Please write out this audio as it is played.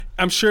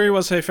I'm sure he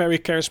was a very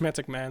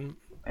charismatic man.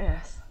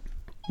 Yes.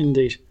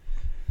 Indeed.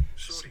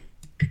 Sorry.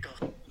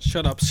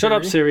 Shut up, Siri. Shut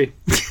up, Siri.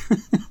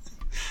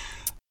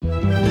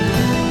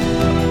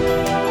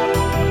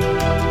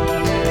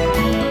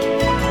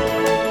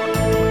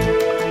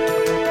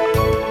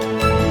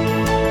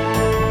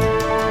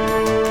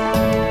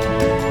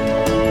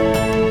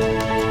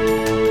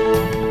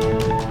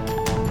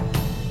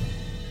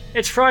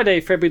 It's Friday,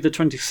 February the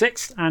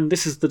 26th, and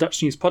this is the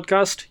Dutch News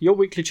Podcast, your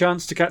weekly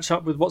chance to catch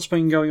up with what's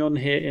been going on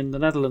here in the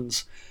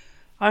Netherlands.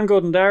 I'm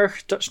Gordon Dowr,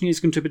 Dutch News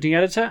contributing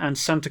editor and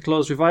Santa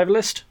Claus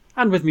revivalist,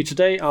 and with me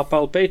today are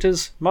Paul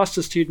Peters,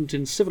 master student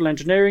in civil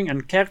engineering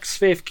and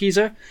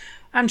kerksweefkiezer,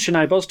 and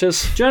Shania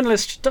Bostes,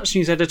 journalist, Dutch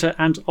News editor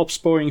and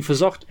Opsporing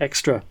Verzocht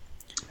extra.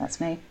 That's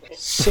me.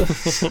 So,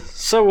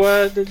 Paul,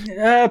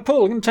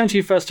 I'm going to turn to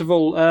you first of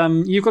all.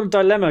 You've got a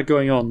dilemma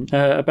going on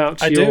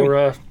about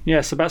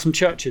about some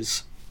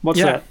churches. What's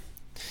that?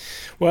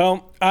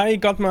 Well, I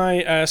got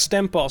my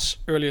stempas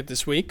earlier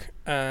this week.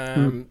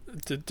 The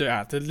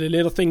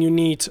little thing you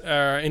need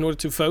in order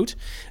to vote.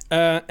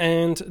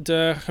 And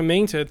the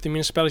gemeente, the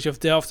municipality of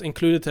Delft,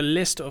 included a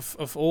list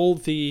of all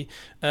the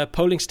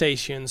polling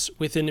stations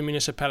within the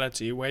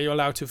municipality where you're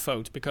allowed to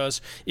vote.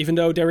 Because even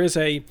though there is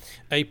a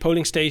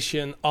polling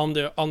station on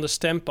the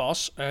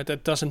stempas,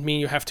 that doesn't mean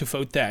you have to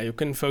vote there. You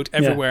can vote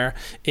everywhere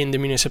in the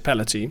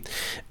municipality.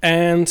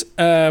 And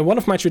one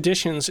of my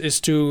traditions is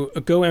to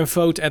go and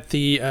vote at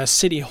the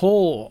city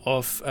hall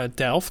of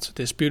Delft,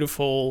 this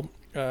beautiful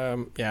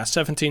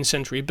 17th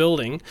century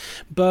building,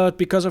 but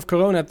because of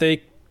Corona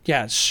they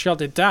shut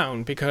it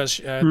down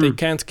because they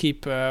can't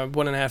keep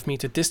 1.5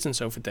 meter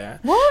distance over there.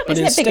 What? But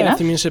Isn't it big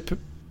enough?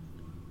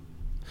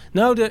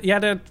 No,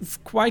 they're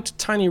quite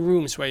tiny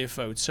rooms where you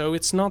vote, so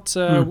it's not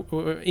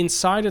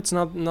inside. It's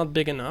not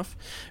big enough.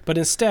 But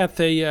instead,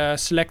 they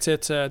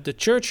selected the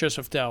churches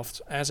of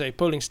Delft as a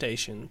polling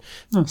station.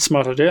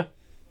 Smart idea.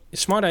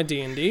 Smart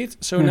idea indeed.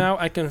 So now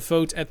I can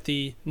vote at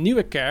the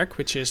Nieuwe Kerk,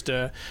 which is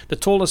the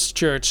tallest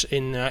church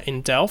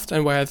in Delft,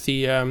 and where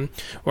the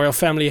royal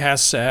family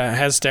has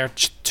their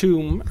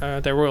tomb,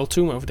 their royal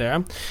tomb over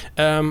there.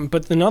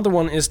 But another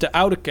one is the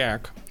Oude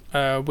Kerk,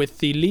 with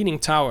the leaning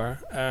tower.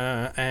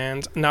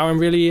 And now I'm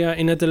really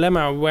in a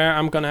dilemma where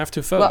I'm going to have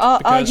to vote. Well,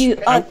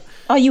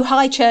 are you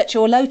high church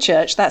or low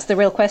church? That's the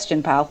real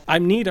question, pal.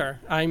 I'm neither.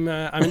 I'm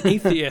an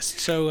atheist,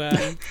 so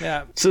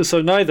yeah.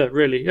 So neither,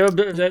 really.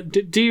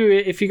 Do you,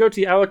 if you go to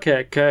the Oude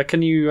Kerk,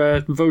 can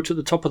you vote at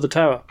the top of the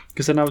tower?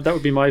 Because then that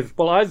would be either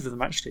of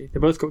them actually. They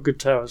both got good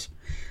towers.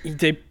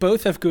 They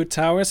both have good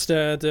towers.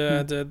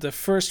 The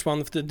first one,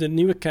 the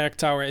Nieuwe Kerk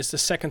tower, is the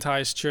second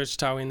highest church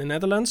tower in the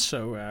Netherlands.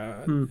 So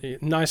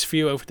nice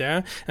view over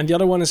there. And the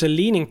other one is a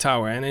leaning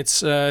tower, and it's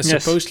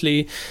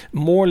supposedly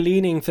more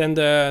leaning than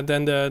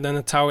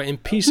the tower in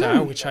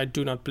Pisa, which I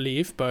do not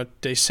believe, but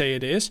they say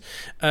it is.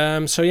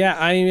 I still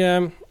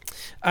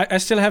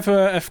have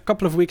a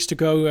couple of weeks to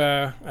go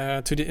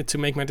to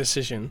make my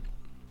decision.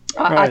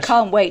 I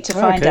can't wait to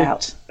find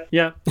out.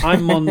 Yeah,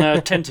 I'm on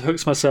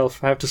tenterhooks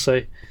myself, I have to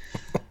say.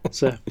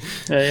 So,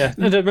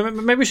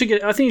 maybe we should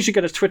get. I think you should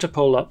get a Twitter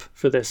poll up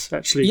for this.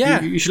 Actually,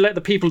 you should let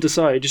the people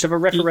decide. Just have a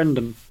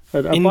referendum,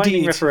 a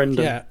binding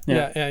referendum.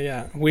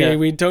 Yeah.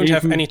 We don't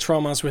have any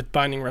traumas with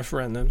binding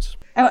referendums.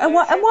 And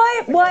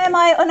why am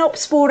I an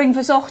Opsporing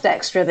Verzocht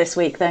extra this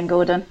week then,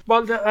 Gordon?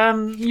 Well,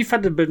 you've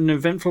had a bit of an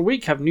eventful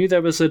week, haven't you?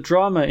 There was a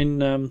drama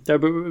in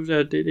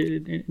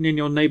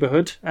your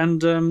neighbourhood,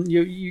 and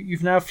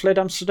you've now fled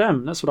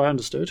Amsterdam. That's what I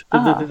understood.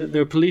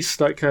 There were police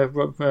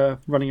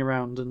running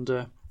around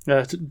and.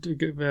 And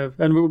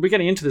we'll be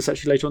getting into this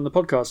actually later on in the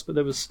podcast, but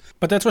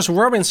that was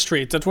Robin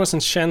Street. That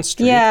wasn't Shan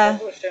Street. Yeah.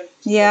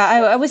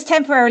 I was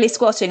temporarily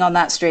squatting on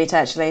that street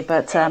actually,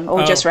 but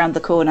just round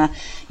the corner.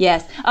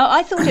 Yes,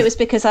 I thought it was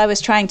because I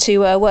was trying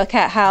to work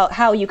out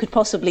how you could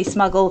possibly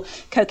smuggle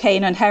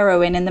cocaine and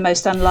heroin in the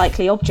most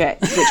unlikely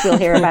objects, which we'll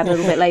hear about a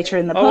little bit later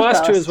in the podcast. Oh,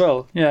 that's true as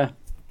well.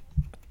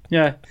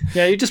 Yeah,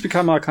 you just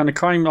become our kind of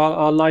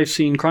our live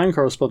scene crime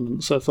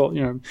correspondent. So I thought,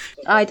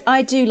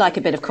 I do like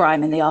a bit of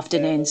crime in the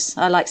afternoons.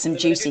 I like some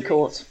juicy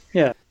court.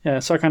 Yeah.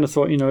 So I kind of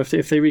thought,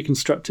 if they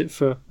reconstruct it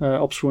for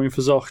Opsporing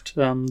Verzocht,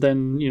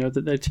 then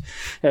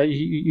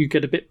you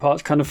get a bit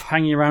part kind of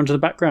hanging around in the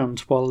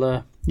background while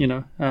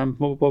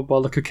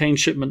the cocaine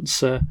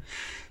shipments are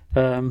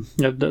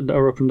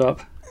opened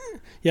up.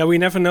 Yeah, we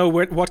never know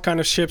what kind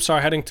of ships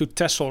are heading to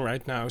Texel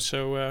right now.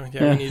 So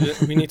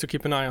we need to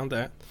keep an eye on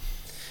that.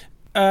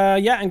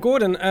 And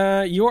Gordon,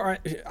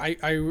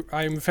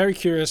 I'm very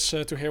curious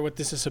to hear what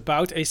this is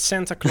about. A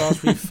Santa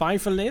Claus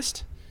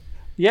revivalist?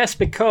 Yes,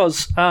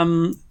 because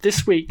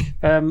this week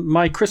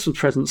my Christmas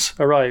presents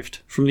arrived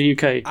from the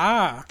UK.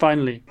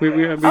 Finally, we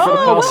got a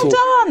parcel.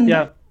 Well done!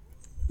 Yeah.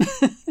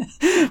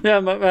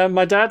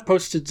 My dad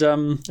posted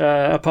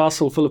a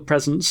parcel full of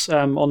presents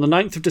on the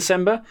 9th of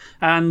December,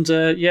 and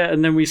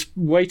then we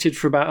waited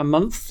for about a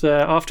month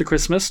after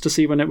Christmas to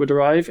see when it would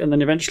arrive, and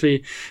then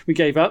eventually we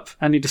gave up,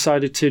 and he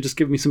decided to just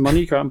give me some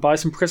money, go out and buy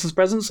some Christmas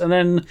presents, and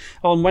then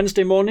on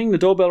Wednesday morning the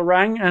doorbell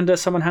rang and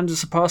someone handed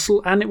us a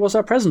parcel, and it was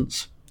our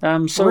presents.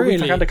 So Really?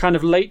 we've had a kind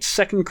of late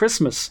second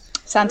Christmas.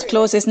 Santa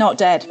Claus is not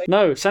dead.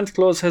 No, Santa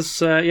Claus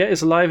is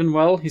alive and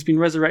well. He's been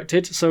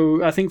resurrected.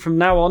 So I think from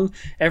now on,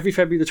 every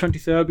February the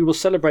 23rd, we will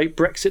celebrate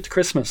Brexit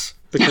Christmas.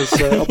 Because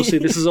obviously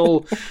this is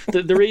all...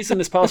 The reason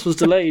this pass was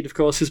delayed, of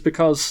course, is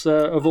because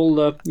of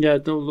all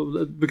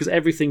because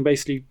everything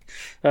basically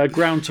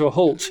ground to a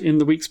halt in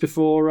the weeks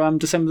before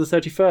December the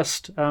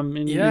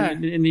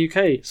 31st in the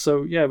UK.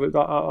 So,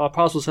 our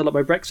pass was held up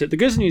by Brexit. The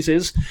good news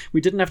is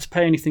we didn't have to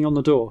pay anything on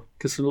the door,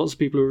 because lots of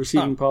people who are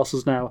receiving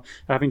parcels now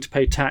are having to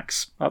pay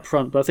tax up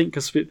front. But I think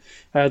because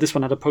this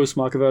one had a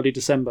postmark of early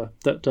December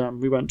that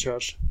we weren't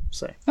charged.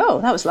 So.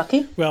 Oh, that was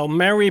lucky. Well,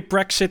 Merry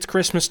Brexit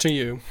Christmas to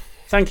you.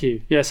 Thank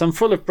you. Yes, I'm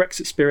full of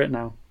Brexit spirit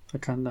now. I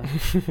can,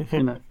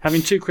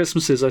 having 2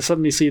 Christmases, I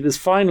suddenly see there's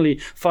finally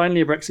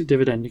a Brexit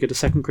dividend. You get a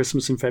second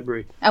Christmas in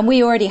February. And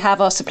we already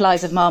have our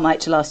supplies of Marmite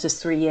to last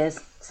us 3 years,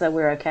 so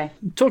we're okay.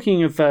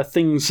 Talking of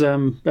things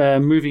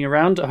moving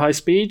around at high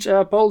speed,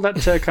 Paul,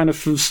 that kind of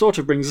sort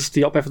of brings us to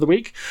the Op-Ef of the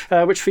Week,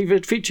 which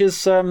features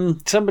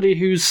somebody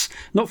who's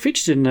not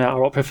featured in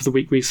our Op-Ef of the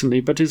Week recently,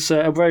 but is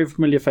a very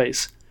familiar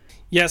face.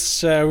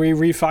 Yes, we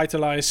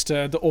revitalized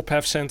the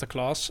Op-Ef Santa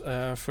Claus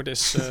for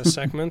this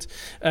segment.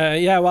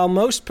 While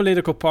most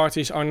political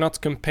parties are not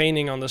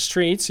campaigning on the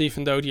streets,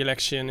 even though the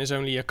election is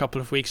only a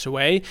couple of weeks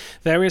away,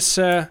 there is...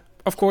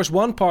 of course,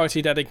 one party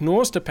that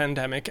ignores the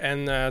pandemic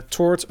and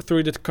toured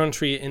through the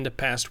country in the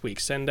past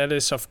weeks. And that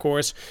is, of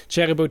course,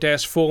 Thierry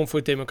Baudet's Forum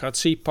for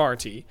Democratie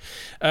party.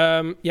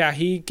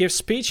 He gives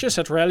speeches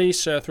at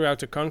rallies throughout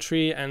the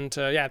country. And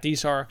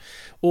these are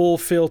all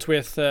filled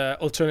with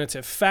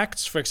alternative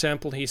facts. For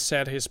example, he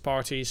said his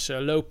party's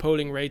low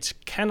polling rates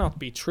cannot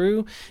be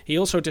true. He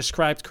also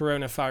described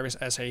coronavirus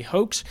as a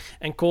hoax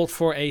and called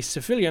for a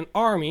civilian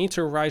army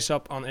to rise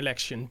up on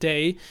election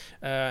day.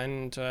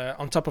 On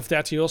top of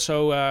that, he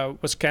also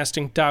was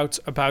casting doubt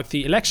about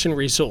the election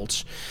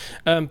results.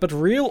 But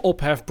real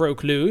Op-Ef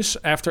broke loose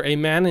after a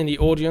man in the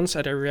audience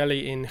at a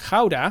rally in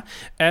Gouda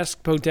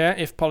asked Baudet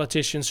if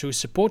politicians who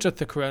supported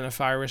the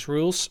coronavirus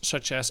rules,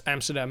 such as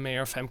Amsterdam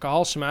Mayor Femke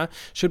Halsema,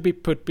 should be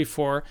put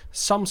before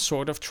some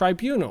sort of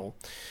tribunal.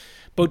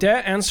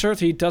 Baudet answered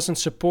he doesn't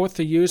support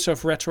the use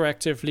of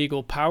retroactive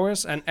legal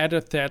powers and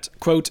added that,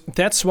 quote,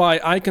 "That's why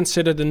I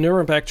consider the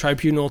Nuremberg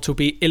Tribunal to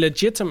be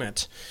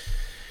illegitimate."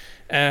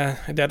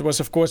 That was,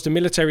 of course, the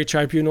military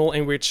tribunal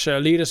in which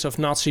leaders of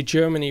Nazi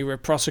Germany were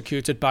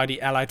prosecuted by the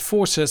Allied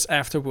forces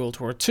after World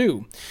War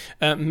II.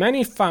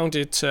 Many found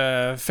it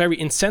very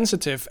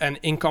insensitive and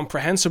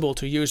incomprehensible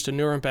to use the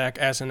Nuremberg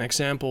as an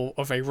example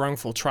of a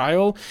wrongful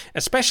trial,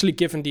 especially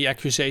given the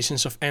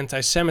accusations of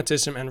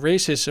anti-Semitism and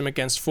racism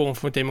against Forum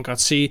for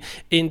Democratie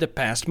in the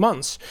past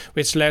months,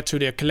 which led to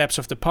the collapse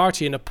of the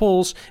party in the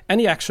polls and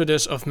the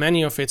exodus of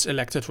many of its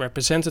elected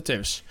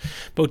representatives.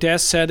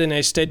 Baudet said in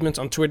a statement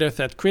on Twitter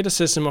that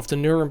criticism of the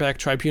Nuremberg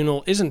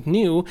Tribunal isn't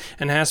new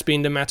and has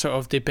been the matter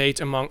of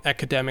debate among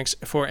academics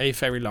for a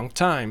very long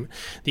time.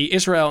 The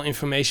Israel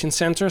Information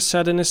Center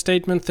said in a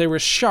statement they were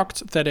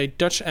shocked that a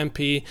Dutch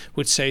MP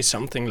would say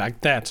something like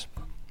that.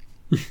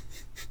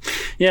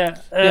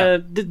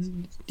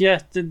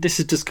 This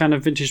is just kind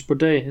of vintage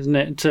Baudet, isn't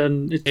it?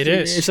 It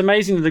is. It's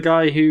amazing that the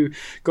guy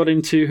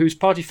whose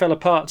party fell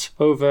apart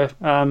over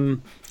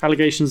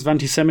allegations of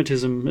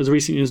anti-Semitism as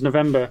recently as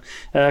November,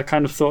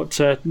 kind of thought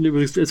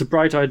it's a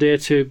bright idea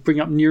to bring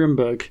up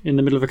Nuremberg in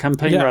the middle of a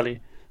campaign rally.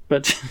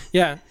 But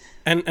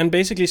And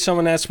basically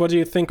someone asked, what do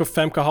you think of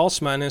Femke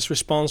Halsema? And his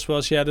response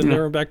was, the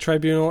Nuremberg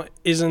Tribunal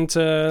isn't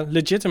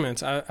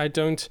legitimate. I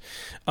don't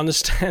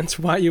understand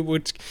why you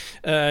would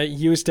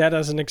use that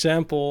as an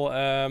example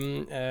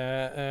in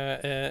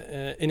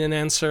an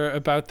answer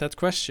about that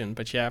question.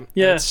 But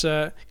it's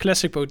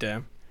classic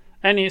Baudet.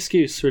 Any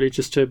excuse, really,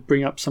 just to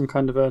bring up some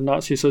kind of a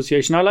Nazi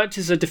association. I liked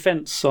his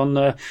defence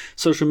on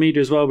social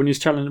media as well when he was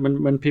telling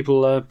when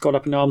people got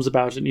up in arms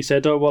about it, and he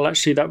said, "Oh, well,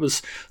 actually, that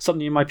was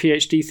something in my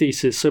PhD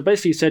thesis." So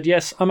basically, he said,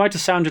 "Yes, I might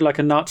have sounded like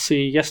a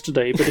Nazi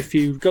yesterday, but if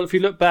you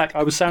look back,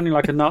 I was sounding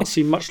like a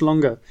Nazi much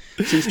longer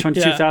since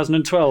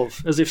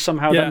 2012, as if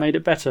somehow that made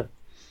it better."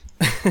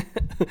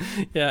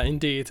 Yeah,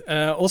 indeed.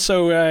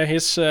 Also,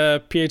 his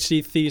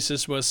PhD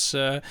thesis was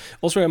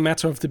also a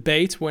matter of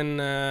debate when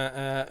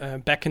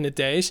back in the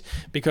days,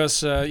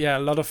 because a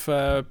lot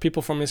of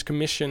people from his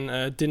commission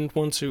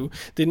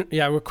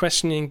were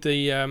questioning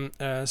the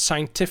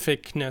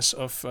scientificness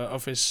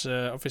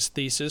of his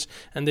thesis,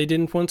 and they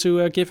didn't want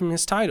to give him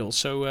his title.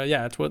 So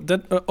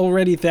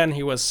already then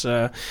he was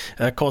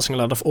causing a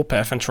lot of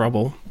Op-Ef and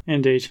trouble.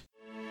 Indeed.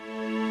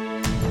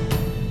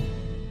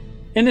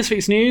 In this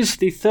week's news,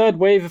 the third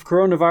wave of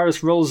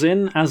coronavirus rolls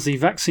in as the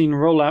vaccine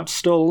rollout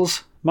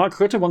stalls. Mark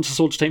Rutte wants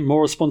us all to take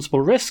more responsible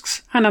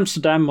risks, and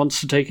Amsterdam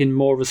wants to take in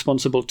more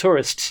responsible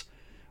tourists.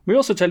 We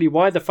also tell you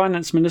why the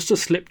finance minister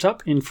slipped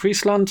up in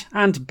Friesland,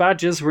 and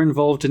badgers were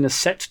involved in a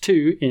set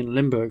 2 in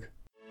Limburg.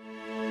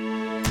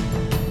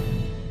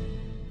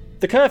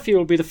 The curfew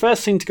will be the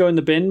first thing to go in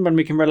the bin when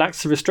we can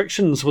relax the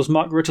restrictions, was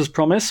Mark Rutte's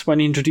promise when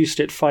he introduced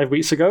it 5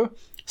 weeks ago.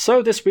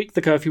 So this week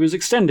the curfew was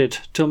extended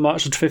till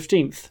March the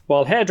 15th,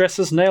 while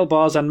hairdressers, nail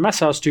bars and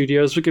massage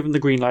studios were given the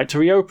green light to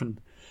reopen.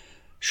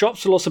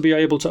 Shops will also be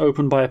able to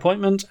open by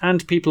appointment,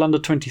 and people under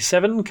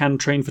 27 can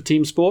train for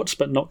team sports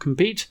but not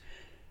compete.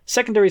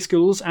 Secondary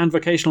schools and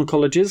vocational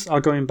colleges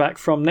are going back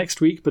from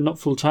next week but not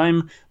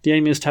full-time. The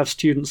aim is to have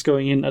students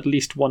going in at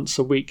least once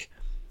a week.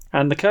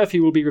 And the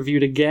curfew will be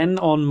reviewed again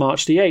on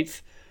March the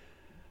 8th.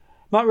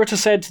 Mark Rutte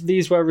said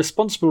these were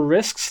responsible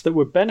risks that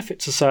would benefit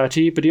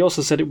society, but he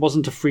also said it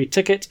wasn't a free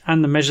ticket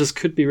and the measures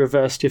could be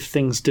reversed if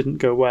things didn't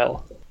go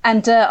well.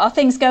 And are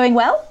things going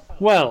well?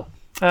 Well,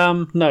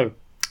 no.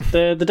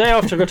 The day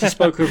after Rutte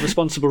spoke of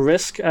responsible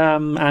risk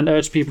and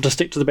urged people to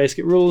stick to the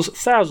basic rules,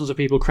 thousands of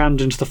people crammed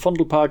into the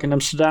Vondelpark in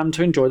Amsterdam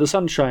to enjoy the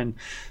sunshine.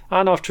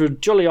 And after a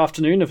jolly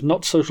afternoon of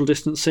not social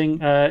distancing,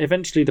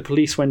 eventually the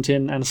police went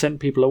in and sent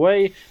people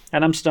away,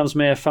 and Amsterdam's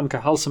mayor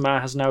Famke Halsema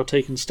has now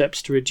taken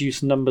steps to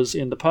reduce numbers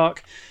in the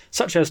park,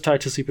 such as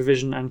tighter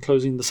supervision and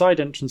closing the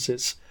side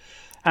entrances.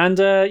 And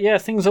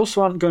things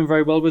also aren't going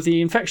very well with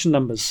the infection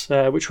numbers,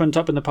 which went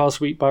up in the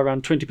past week by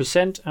around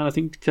 20%. And I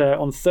think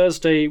on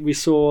Thursday we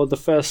saw the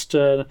first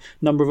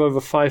number of over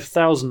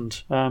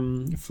 5,000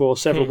 for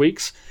several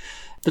weeks.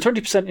 The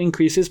 20%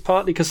 increase is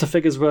partly because the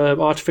figures were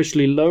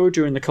artificially low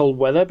during the cold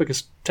weather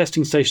because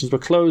testing stations were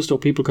closed or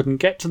people couldn't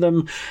get to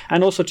them,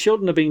 and also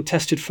children are being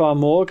tested far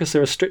more because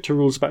there are stricter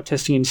rules about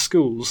testing in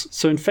schools.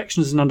 So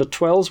infections in under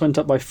 12s went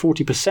up by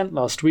 40%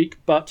 last week,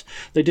 but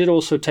they did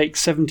also take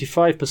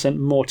 75%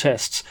 more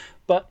tests.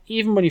 But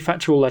even when you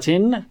factor all that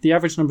in, the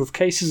average number of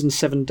cases in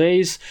 7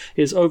 days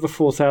is over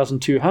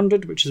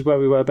 4,200, which is where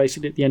we were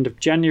basically at the end of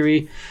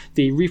January.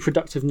 The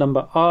reproductive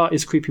number R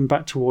is creeping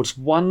back towards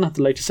 1.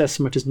 The latest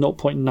estimate is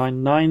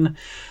 0.99.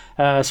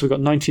 So we've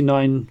got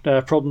 99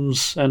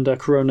 problems, and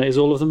corona is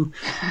all of them.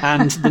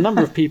 And the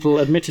number of people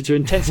admitted to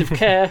intensive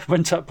care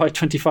went up by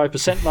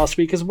 25% last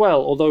week as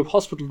well, although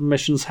hospital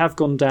admissions have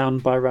gone down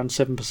by around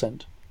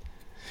 7%.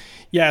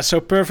 Yeah, so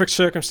perfect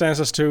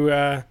circumstances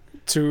to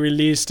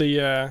release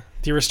the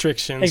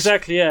restrictions.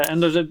 Exactly, yeah.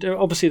 And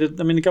obviously,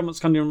 the government's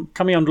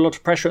coming under a lot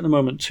of pressure at the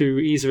moment to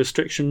ease the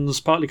restrictions,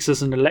 partly because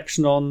there's an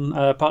election on,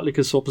 partly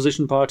because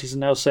opposition parties are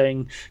now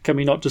saying, can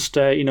we not just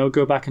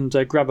go back and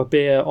grab a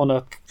beer on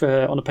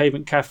a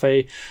pavement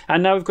cafe?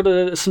 And now we've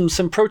got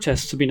some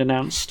protests have been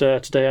announced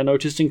today, I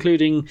noticed,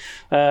 including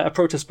a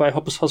protest by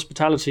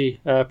hospitality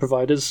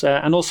providers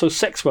and also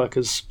sex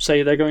workers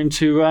say they're going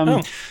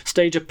to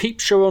stage a peep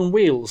show on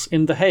wheels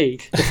in The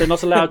Hague if they're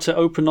not allowed to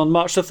open on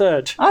March the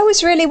 3rd. I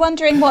was really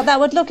wondering what that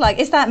would look like.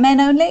 Is that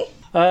men only?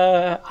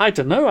 I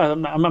don't know.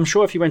 I'm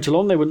sure if you went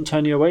along, they wouldn't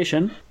turn you away,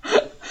 Shen.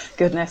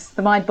 Goodness,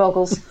 the mind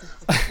boggles.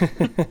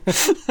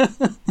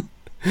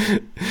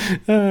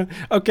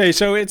 Okay,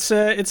 so it's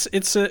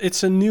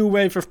a new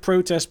wave of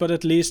protest, but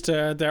at least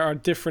there are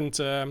different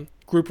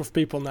group of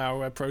people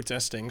now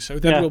protesting, so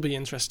that will be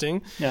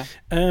interesting. Yeah.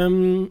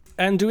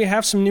 And do we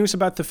have some news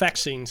about the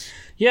vaccines?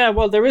 Yeah,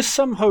 well, there is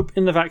some hope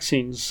in the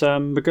vaccines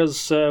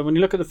because when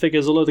you look at the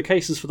figures, although the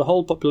cases for the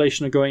whole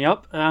population are going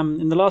up,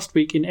 in the last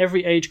week, in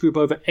every age group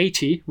over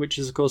 80, which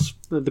is, of course,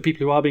 the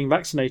people who are being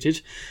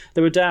vaccinated,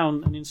 they were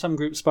down, and in some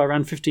groups by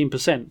around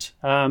 15%.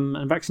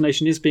 And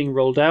vaccination is being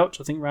rolled out.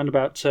 I think around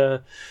about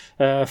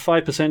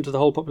 5% of the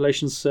whole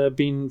population's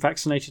been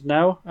vaccinated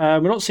now.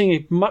 We're not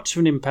seeing much of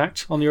an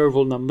impact on the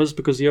overall numbers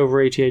because the over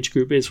 80 age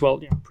group is,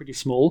 pretty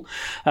small.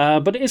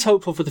 But it is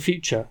hopeful for the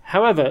future.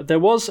 However, there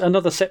was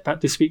another setback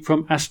this week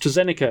from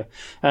AstraZeneca,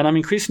 and I'm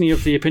increasingly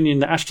of the opinion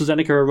that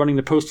AstraZeneca are running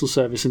the postal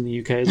service in the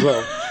UK as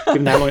well,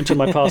 given how long it took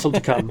my parcel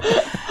to come.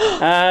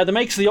 The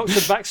makers of the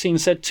Oxford vaccine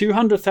said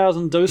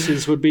 200,000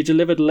 doses would be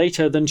delivered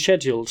later than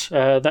scheduled.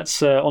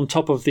 That's on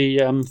top of the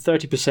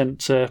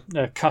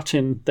 30% cut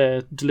in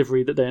their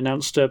delivery that they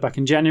announced back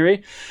in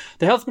January.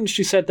 The health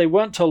ministry said they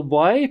weren't told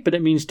why, but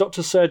it means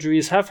doctor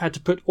surgeries have had to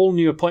put all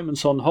new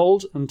appointments on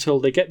hold until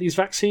they get these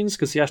vaccines,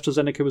 because the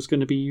AstraZeneca was going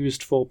to be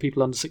used for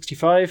people under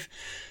 65.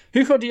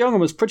 Hugo de Jonge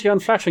was pretty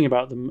unflattering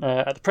about them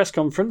at the press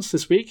conference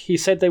this week. He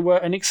said they were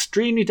an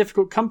extremely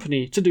difficult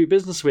company to do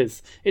business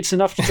with. It's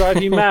enough to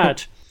drive you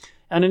mad.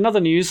 And in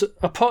other news,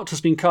 a pot has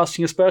been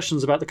casting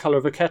aspersions about the colour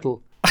of a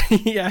kettle.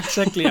 Yeah,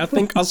 exactly. I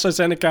think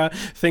AstraZeneca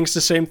thinks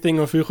the same thing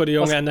of Hugo de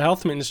Jonge and the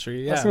health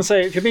ministry. Yeah. I was going to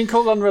say, if you're being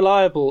called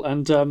unreliable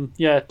and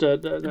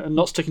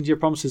not sticking to your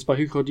promises by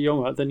Hugo de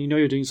Jonge, then you know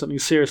you're doing something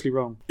seriously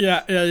wrong.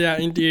 Yeah,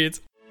 indeed.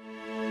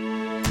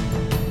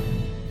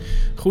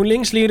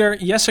 GroenLinks leader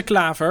Jesse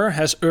Klaver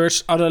has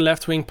urged other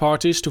left-wing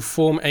parties to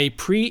form a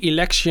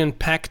pre-election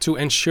pact to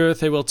ensure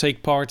they will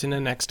take part in the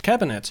next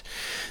cabinet.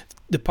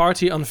 The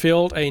party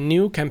unveiled a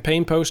new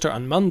campaign poster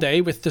on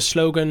Monday with the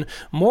slogan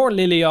 "More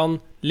Lilian,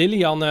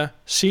 Lilianne,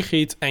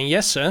 Sigrid and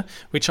Jesse,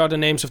 which are the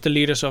names of the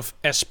leaders of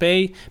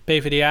SP,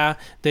 PvdA,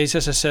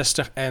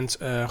 D66 and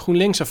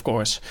GroenLinks, of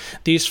course.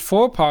 These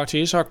 4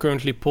 parties are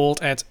currently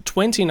polled at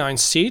 29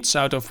 seats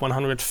out of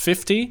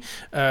 150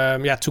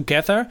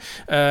 together,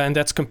 and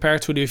that's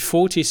compared to the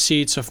 40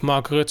 seats of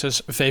Mark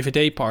Rutte's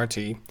VVD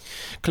party.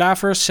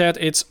 Klaver said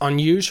it's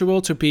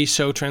unusual to be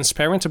so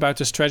transparent about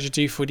the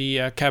strategy for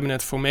the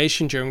cabinet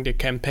formation during the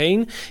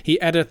campaign. He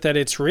added that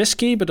it's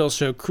risky but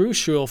also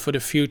crucial for the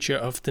future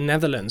of the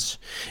Netherlands.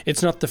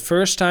 It's not the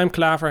first time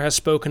Klaver has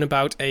spoken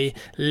about a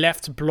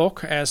left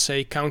bloc as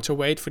a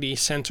counterweight for the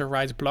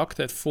center-right bloc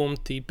that formed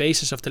the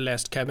basis of the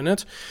last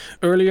cabinet.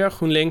 Earlier,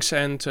 GroenLinks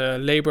and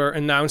Labour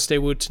announced they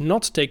would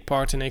not take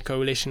part in a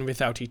coalition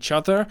without each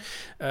other.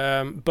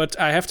 But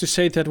I have to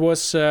say that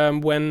was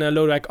when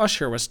Lodewijk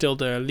Asscher was still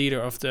the leader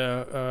of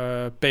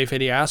the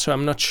PvdA, so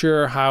I'm not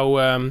sure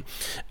how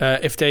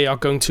if they are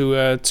going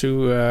to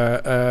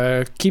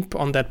keep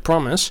on that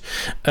promise.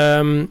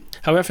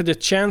 However, the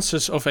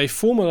chances of a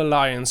formal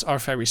alliance are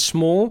very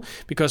small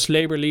because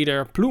Labour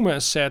leader Ploemen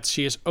said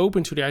she is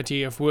open to the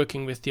idea of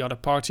working with the other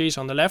parties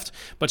on the left,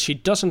 but she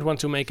doesn't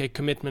want to make a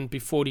commitment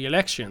before the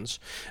elections.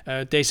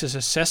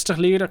 D66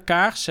 leader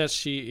Kaag says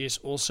she is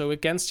also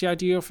against the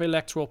idea of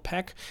electoral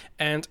pact,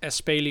 and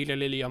SP leader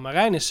Lilianne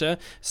Marijnissen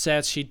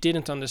said she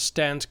didn't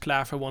understand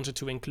Klaver wanted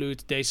to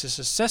include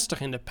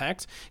D66 in the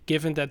pact,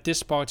 given that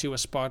this party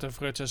was part of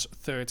Rutte's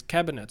third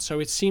cabinet. So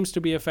it seems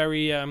to be a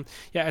very, a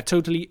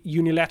totally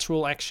unilateral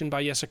action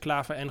by Jesse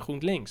Klaver and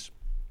GroenLinks.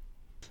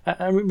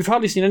 We've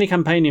hardly seen any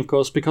campaigning, of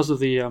course, because of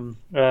the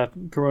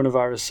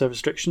coronavirus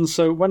restrictions.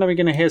 So when are we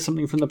going to hear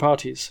something from the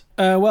parties?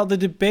 Well, the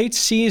debate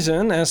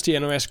season, as the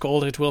NOS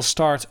called it, will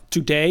start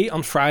today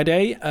on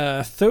Friday.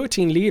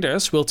 13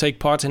 leaders will take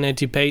part in a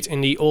debate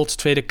in the Old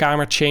Tweede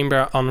Kamer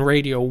chamber on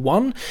Radio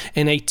 1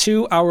 in a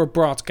 2-hour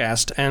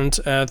broadcast. And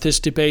this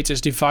debate is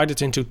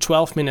divided into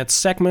 12-minute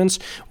segments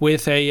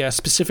with a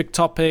specific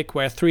topic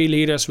where 3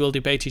 leaders will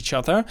debate each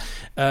other.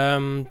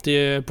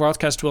 The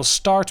broadcast will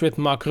start with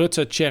Mark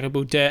Rutte, Thierry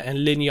Baudet and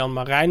Lilianne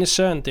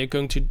Marijnissen, and they're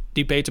going to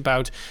debate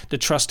about the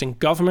trust in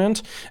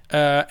government.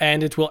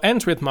 And it will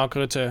end with Mark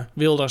Rutte,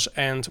 Wilders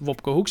and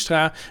Wopke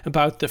Hoekstra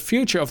about the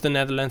future of the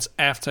Netherlands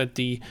after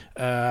the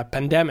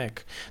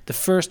pandemic. The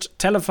first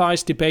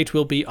televised debate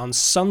will be on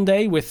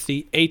Sunday with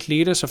the 8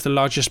 leaders of the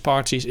largest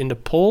parties in the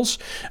polls,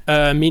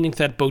 meaning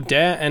that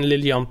Baudet and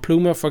Lilianne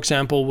Ploemen, for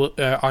example,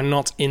 are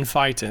not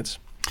invited.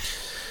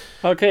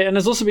 Okay, and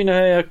there's also been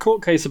a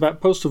court case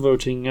about postal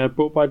voting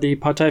brought by the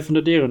Partij van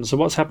de Dieren. So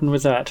what's happened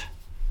with that?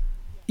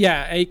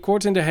 Yeah, a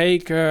court in The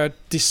Hague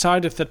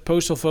decided that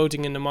postal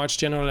voting in the March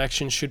general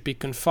election should be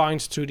confined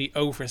to the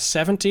over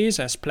 70s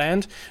as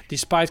planned,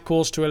 despite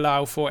calls to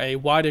allow for a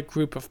wider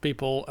group of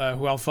people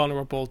who are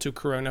vulnerable to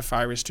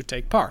coronavirus to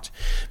take part.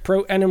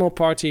 Pro-animal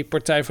party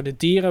Partij voor de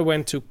Dieren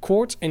went to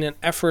court in an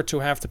effort to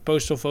have the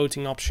postal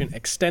voting option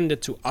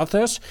extended to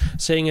others,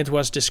 saying it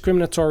was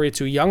discriminatory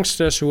to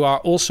youngsters who are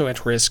also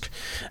at risk.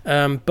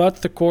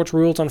 But the court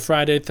ruled on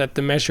Friday that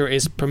the measure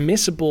is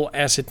permissible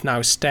as it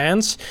now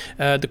stands.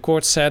 The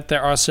court said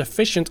there are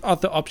sufficient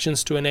other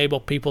options to enable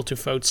people to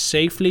vote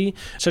safely,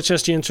 such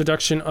as the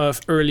introduction of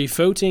early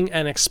voting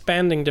and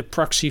expanding the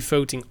proxy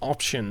voting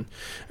option.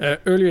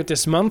 Earlier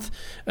this month,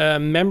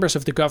 members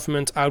of the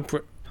government's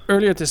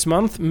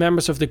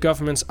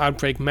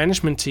outbreak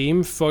management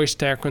team voiced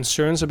their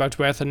concerns about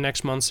whether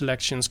next month's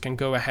elections can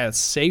go ahead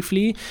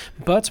safely,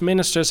 but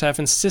ministers have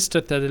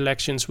insisted that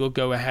elections will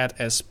go ahead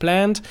as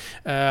planned.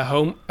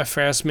 Home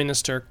Affairs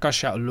Minister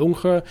Kasia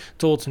Ollongren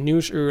told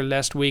Nieuwsuur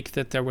last week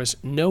that there was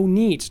no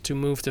need to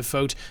move the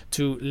vote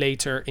to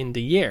later in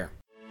the year.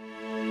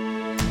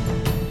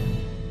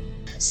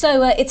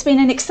 So it's been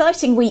an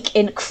exciting week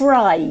in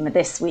crime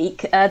this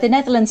week. The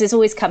Netherlands is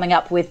always coming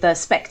up with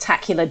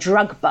spectacular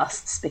drug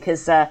busts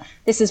because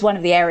this is one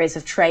of the areas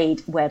of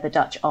trade where the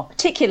Dutch are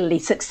particularly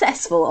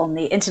successful on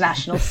the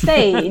international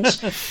stage.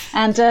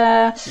 And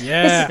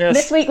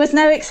this week was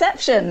no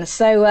exception.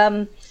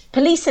 So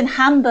police in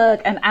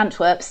Hamburg and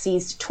Antwerp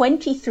seized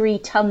 23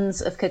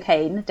 tons of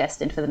cocaine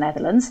destined for the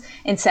Netherlands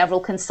in several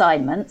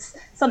consignments,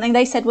 something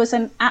they said was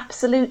an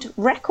absolute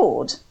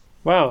record.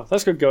 Wow,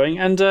 that's good going.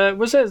 And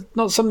was there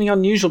not something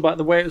unusual about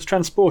the way it was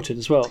transported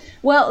as well?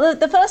 Well,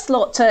 the first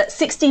lot,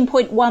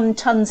 16.1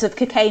 tons of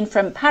cocaine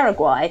from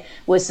Paraguay,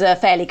 was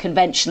fairly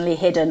conventionally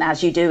hidden,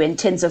 as you do in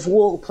tins of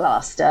wall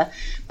plaster.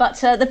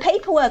 But the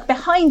paperwork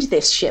behind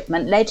this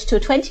shipment led to a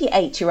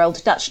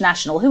 28-year-old Dutch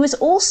national who was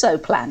also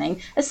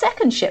planning a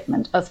second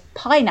shipment of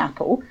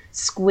pineapple,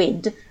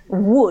 squid,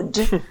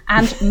 wood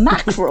and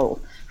mackerel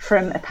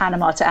from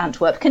Panama to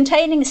Antwerp,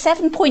 containing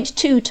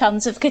 7.2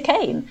 tons of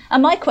cocaine.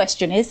 And my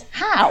question is,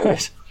 how?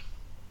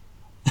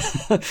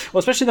 Well,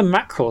 especially the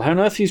mackerel. How on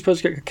earth are you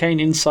supposed to get cocaine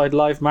inside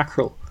live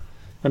mackerel?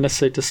 Unless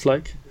they just,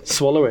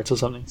 swallow it or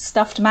something.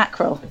 Stuffed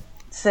mackerel.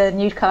 It's a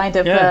new kind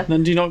of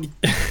then do you not...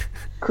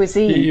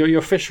 cuisine.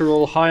 Your fish are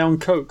all high on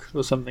coke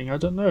or something. I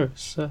don't know.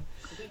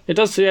 It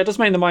does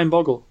make the mind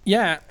boggle.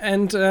 Yeah,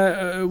 and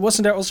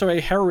wasn't there also a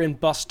heroin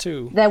bust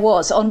too? There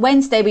was. On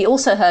Wednesday, we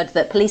also heard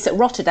that police at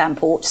Rotterdam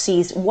port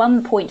seized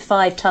 1.5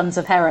 tonnes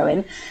of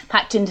heroin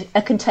packed in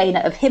a container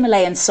of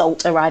Himalayan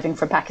salt arriving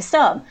from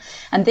Pakistan.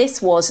 And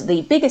this was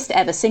the biggest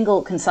ever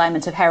single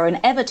consignment of heroin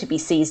ever to be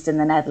seized in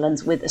the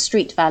Netherlands, with a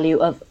street value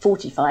of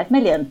 45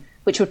 million,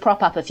 which would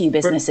prop up a few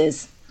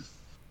businesses.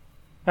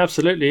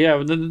 Absolutely,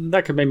 yeah.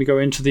 That could maybe go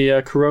into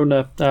the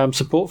Corona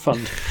support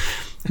fund.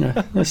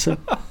 Yeah, yeah.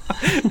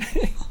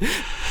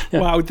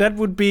 Wow, that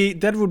would be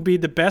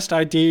the best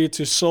idea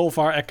to solve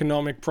our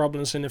economic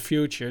problems in the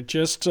future.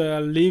 Just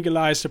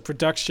legalize the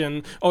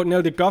production. Oh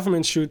no, the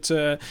government should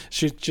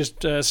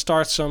just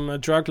start some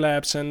drug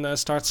labs and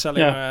start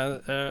selling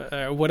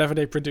whatever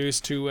they produce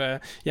to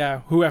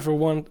whoever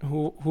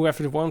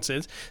wants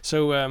it.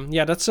 So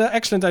that's an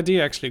excellent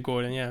idea, actually,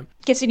 Gordon. Yeah,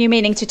 gives a new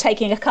meaning to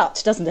taking a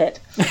cut, doesn't it?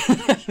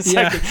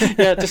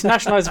 Exactly. Yeah, just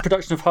nationalise the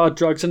production of hard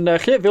drugs. And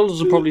Geert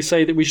Wilders will probably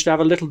say that we should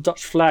have a little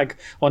Dutch flag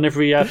on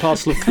every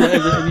parcel of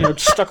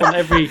stuck on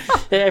every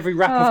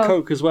wrap of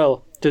Coke as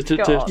well.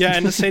 Yeah,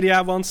 and the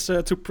CDA wants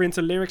to print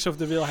the lyrics of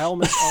the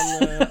Wilhelmus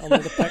on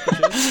the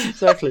packages.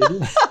 Exactly.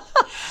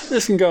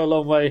 This can go a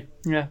long way.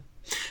 Yeah.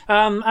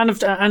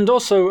 And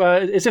also,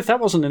 as if that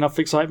wasn't enough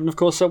excitement, of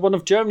course, one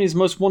of Germany's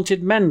most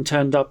wanted men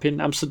turned up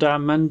in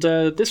Amsterdam, and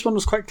this one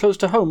was quite close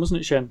to home, wasn't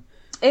it, Shen?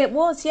 It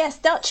was, yes.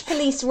 Dutch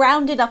police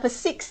rounded up a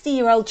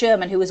 60-year-old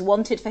German who was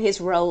wanted for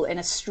his role in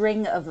a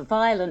string of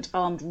violent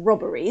armed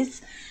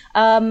robberies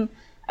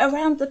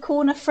around the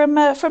corner from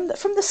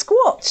the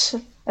Squat,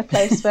 a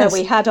place where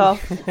we had our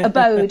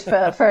abode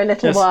for a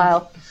little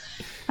while.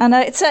 And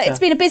it's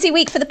been a busy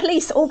week for the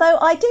police, although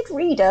I did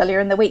read earlier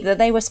in the week that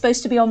they were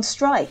supposed to be on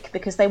strike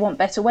because they want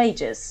better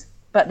wages,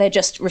 but they're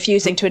just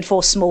refusing to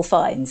enforce small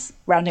fines.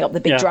 Rounding up the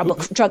big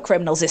drug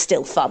criminals is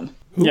still fun.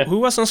 Who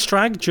was on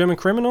strike? German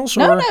criminals?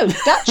 Or? No,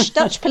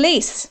 Dutch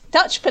police.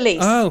 Dutch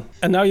police. Oh,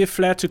 and now you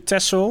fled to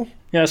Texel.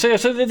 Yeah, so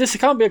this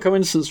can't be a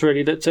coincidence,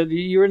 really, that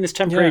you're in this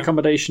temporary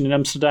accommodation in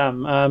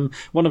Amsterdam.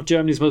 One of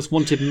Germany's most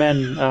wanted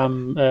men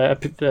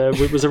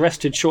was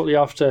arrested shortly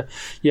after.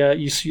 Yeah,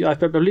 I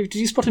believe. Did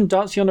you spot him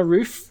dancing on a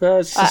roof?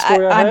 Is the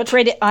story I heard?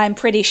 I'm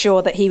pretty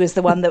sure that he was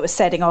the one that was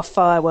setting off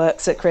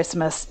fireworks at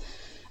Christmas.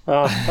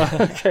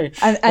 Okay.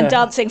 And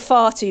dancing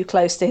far too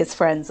close to his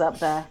friends up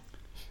there.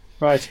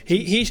 Right.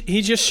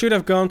 He just should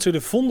have gone to the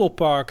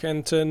Vondelpark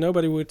and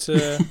nobody would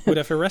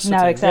have arrested him.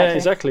 No, exactly. Yeah,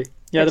 exactly.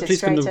 Yeah, the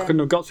police couldn't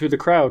have got through the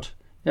crowd.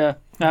 Yeah.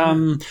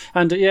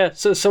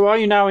 So are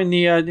you now in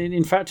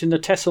the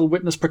Texel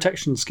Witness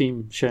Protection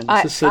Scheme, Shen?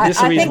 This is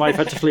the reason why I've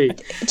had to flee.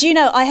 Do you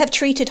know, I have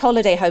treated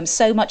holiday homes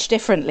so much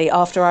differently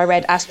after I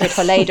read Astrid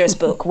Holleder's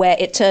book, where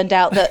it turned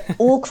out that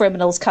all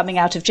criminals coming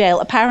out of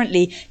jail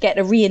apparently get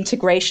a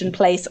reintegration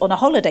place on a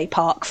holiday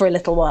park for a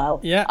little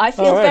while. Yeah. I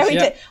feel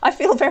I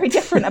feel very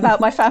different about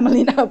my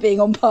family now being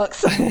on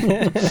parks.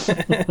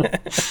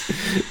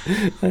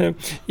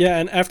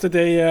 And after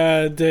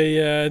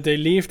they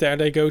leave there,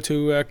 they go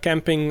to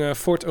camping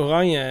Fort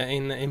Oranje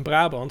in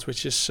Brabant,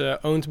 which is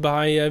owned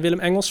by Willem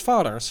Engel's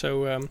father.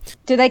 So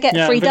do they get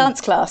free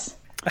dance class?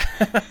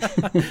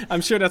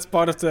 I'm sure that's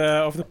part of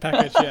the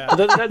package. Yeah,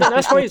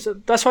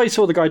 that's why you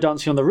saw the guy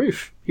dancing on the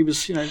roof. He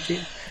was, he was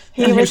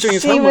doing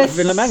his homework with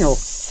Willem Engel.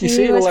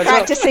 He was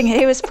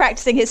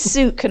practicing his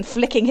souk and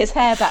flicking his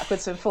hair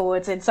backwards and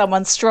forwards in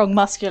someone's strong,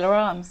 muscular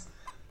arms.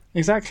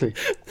 Exactly.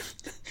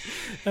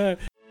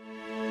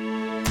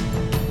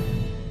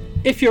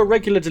 If your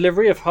regular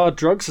delivery of hard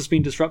drugs has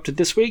been disrupted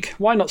this week,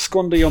 why not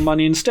squander your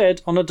money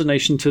instead on a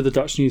donation to the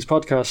Dutch News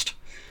Podcast?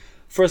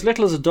 For as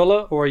little as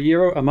 $1 or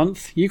 €1 a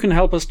month, you can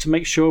help us to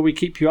make sure we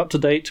keep you up to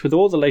date with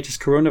all the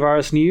latest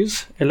coronavirus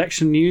news,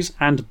 election news,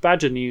 and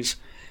Badger news.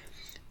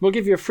 We'll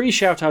give you a free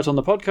shout out on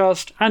the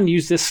podcast and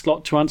use this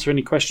slot to answer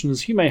any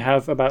questions you may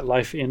have about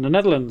life in the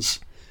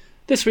Netherlands.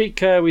 This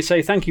week, we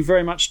say thank you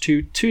very much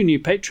to two new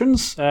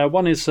patrons.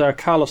 One is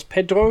Carlos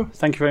Pedro.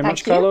 Thank you very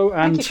much, Carlo.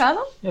 Thank you,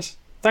 Carlo. Yes.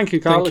 Thank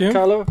you,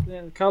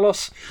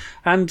 Carlos,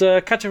 and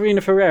Caterina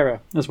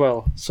Ferreira as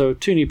well. So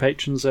 2 new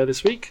patrons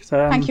this week.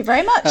 Thank you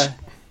very much.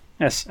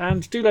 Yes,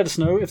 and do let us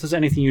know if there's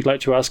anything you'd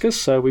like to ask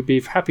us. We'd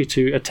be happy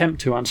to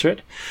attempt to answer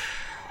it.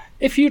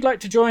 If you'd like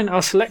to join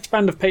our select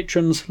band of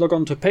patrons, log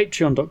on to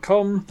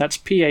patreon.com. That's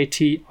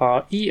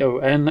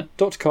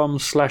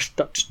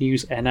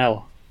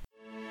patreon.com/DutchNewsNL.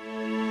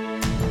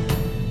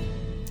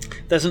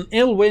 There's an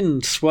ill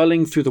wind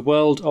swirling through the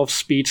world of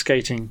speed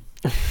skating.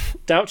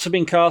 Doubts have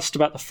been cast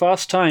about the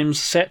fast times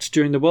set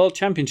during the World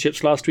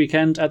Championships last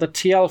weekend at the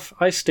Tialf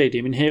Ice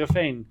Stadium in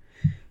Heerenveen.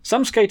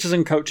 Some skaters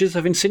and coaches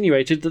have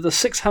insinuated that the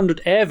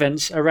 600 air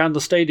vents around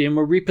the stadium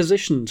were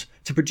repositioned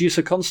to produce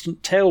a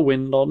constant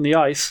tailwind on the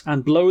ice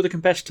and blow the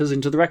competitors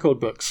into the record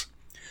books.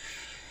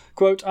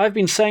 Quote, "I've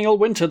been saying all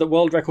winter that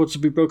world records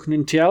would be broken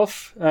in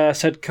Tialf,"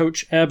 said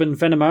coach Erben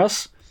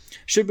Venemaas.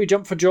 "Should we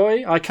jump for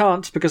joy? I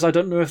can't because I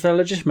don't know if they're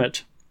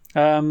legitimate.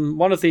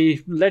 One of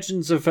the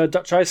legends of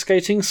Dutch ice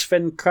skating,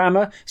 Sven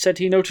Kramer, said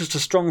he noticed a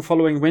strong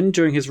following wind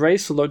during his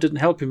race, although it didn't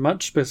help him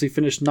much because he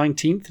finished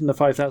 19th in the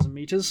 5,000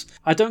 metres.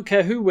 "I don't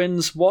care who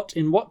wins, what,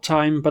 in what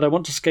time, but I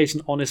want to skate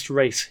an honest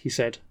race," he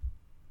said.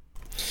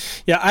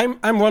 Yeah,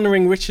 I'm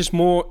wondering which is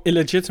more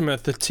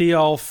illegitimate, the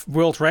Tialf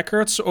World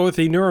Records or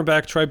the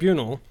Nuremberg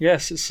Tribunal.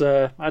 Yes, it's,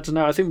 I don't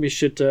know, I think we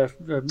should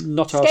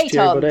not ask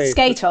Thierry Baudet.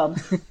 Skate on.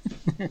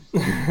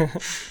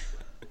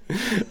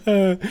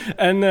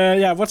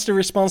 What's the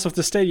response of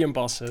the stadium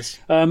bosses?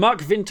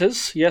 Mark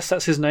Winters, yes,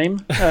 that's his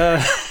name.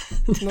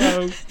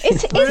 No.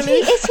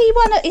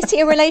 Is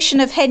he a relation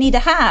of Henny de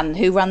Haan,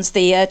 who runs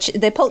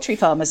the Poultry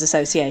Farmers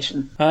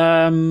Association?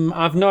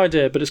 I've no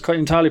idea, but it's quite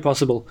entirely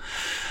possible.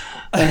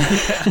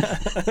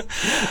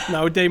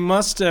 No, they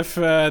must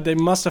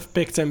have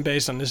picked him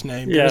based on his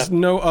name. There's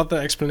no other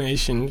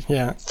explanation.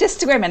 Yeah, it's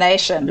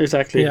discrimination.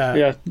 Exactly.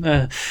 Yeah.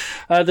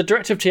 The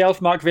director of Tialf,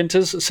 Mark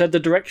Winters, said the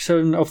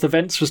direction of the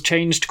vents was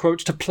changed, quote,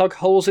 to plug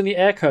holes in the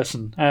air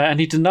curtain, and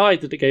he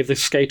denied that it gave the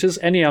skaters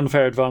any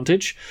unfair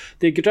advantage.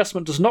 The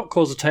adjustment does not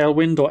cause a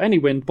tailwind or any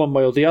wind one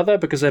way or the other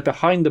because they're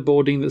behind the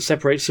boarding that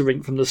separates the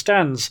rink from the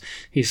stands,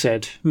 he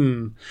said.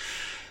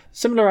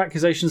 Similar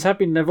accusations have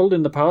been levelled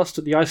in the past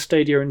at the ice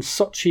stadia in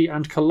Sochi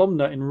and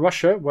Kolomna in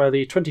Russia, where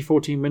the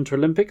 2014 Winter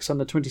Olympics and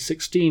the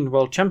 2016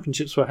 World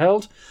Championships were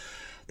held.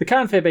 The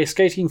Cairnfair-based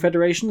Skating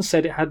Federation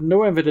said it had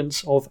no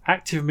evidence of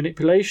active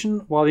manipulation,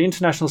 while the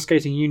International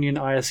Skating Union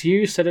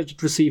ISU said it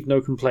had received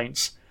no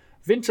complaints.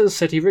 Winters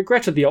said he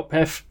regretted the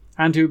OPHEF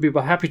and he would be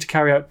happy to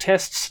carry out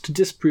tests to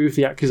disprove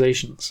the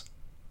accusations.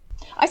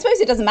 I suppose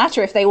it doesn't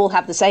matter if they all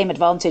have the same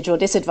advantage or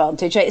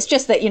disadvantage. It's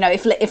just that,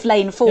 if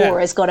lane 4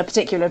 has got a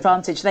particular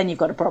advantage, then you've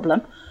got a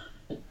problem.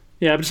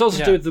 Yeah, but it's also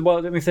to do with the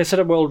world. I mean, if they set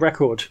a world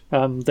record,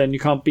 then you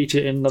can't beat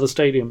it in another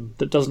stadium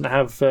that doesn't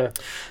have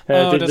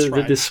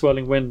this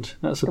swirling wind.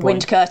 That's the point.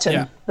 Wind curtain.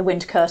 Yeah. The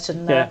wind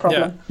curtain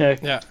problem.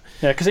 Yeah.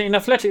 Because in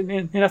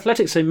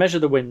athletics they measure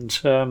the wind,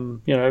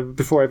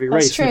 before every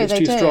race. True, if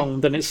it's too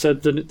strong, then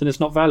it's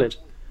not valid,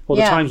 or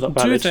the time's not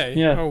valid. Do they?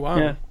 Yeah. Oh wow.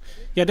 Yeah.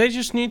 Yeah, they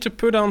just need to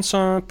put up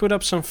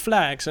some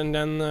flags, and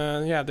then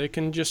they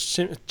can just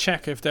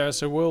check if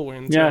there's a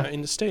whirlwind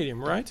in the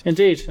stadium, right?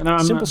 Indeed,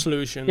 simple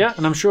solution. Yeah,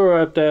 and I'm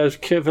sure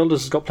Geert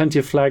Wilders has got plenty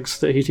of flags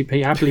that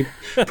he happily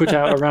put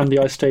out around the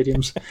ice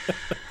stadiums.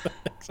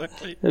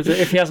 Exactly.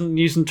 If he hasn't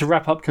used them to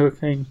wrap up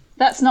cocaine.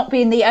 That's not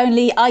been the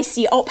only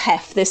icy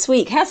OPHEF this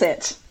week, has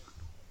it?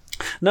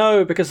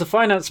 No, because the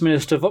finance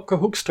minister, Wopke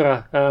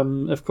Hoekstra,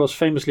 of course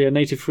famously a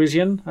native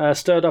Frisian,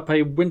 stirred up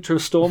a winter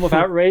storm of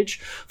outrage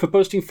for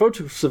posting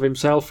photos of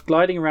himself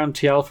gliding around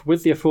Tialf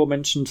with the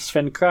aforementioned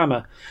Sven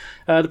Kramer.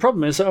 The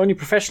problem is that only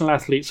professional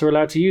athletes are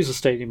allowed to use the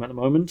stadium at the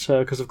moment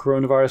because of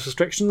coronavirus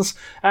restrictions,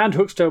 and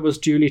Hoekstra was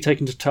duly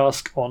taken to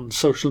task on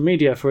social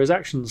media for his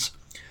actions.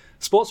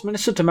 Sports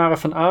Minister Tamara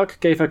van Ark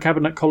gave her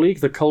cabinet colleague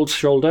the cold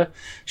shoulder.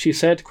 She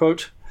said,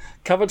 quote,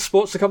 "Covered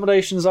sports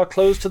accommodations are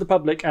closed to the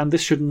public and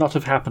this should not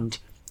have happened."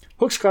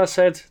 Hoekstra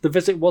said the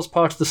visit was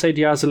part of the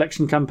CDA's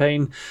election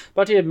campaign,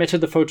 but he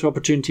admitted the photo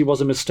opportunity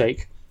was a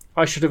mistake.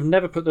 "I should have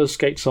never put those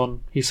skates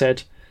on," he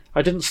said.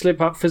 "I didn't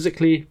slip up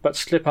physically, but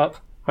slip up,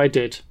 I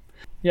did."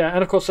 Yeah,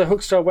 and of course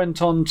Hoekstra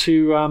went on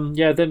to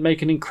then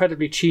make an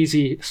incredibly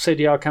cheesy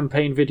CDA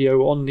campaign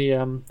video on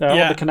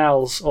the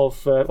canals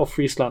of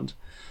Friesland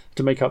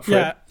to make up for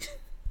it.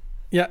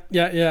 Yeah.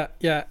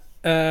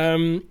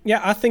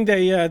 I think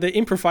they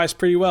improvised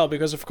pretty well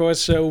because, of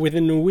course,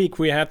 within a week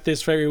we had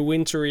this very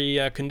wintry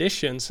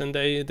conditions, and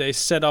they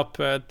set up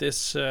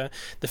the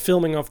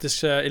filming of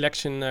this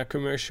election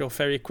commercial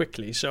very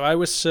quickly. So I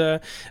was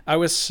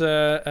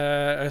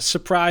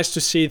surprised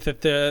to see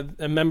that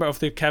a member of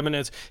the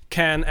cabinet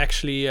can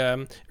actually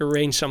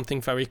arrange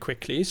something very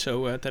quickly.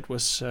 So that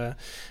was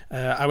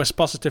I was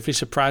positively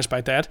surprised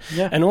by that.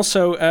 Yeah. And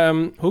also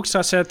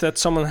Hoekstra said that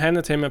someone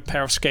handed him a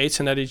pair of skates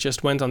and that he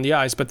just went on the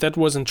ice, but that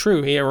wasn't true.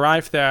 He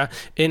arrived there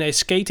in a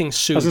skating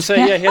suit. I was going to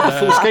say, he had the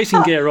full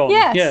skating gear on.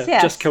 Yes.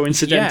 Just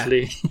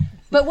coincidentally. Yeah.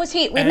 But was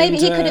he? Maybe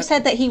he could have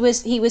said that he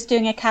was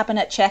doing a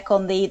cabinet check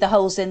on the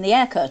holes in the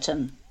air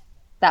curtain.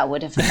 That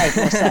would have made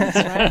more sense,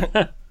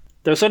 right?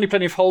 There were certainly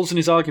plenty of holes in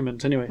his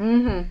argument, anyway.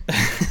 Mm-hmm.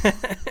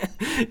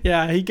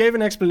 Yeah, he gave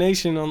an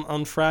explanation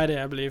on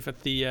Friday, I believe,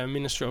 at the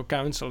Ministerial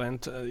Council,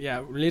 and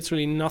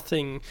literally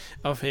nothing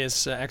of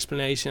his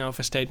explanation of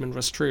his statement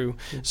was true.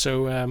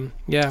 So,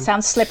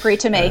 sounds slippery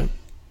to me.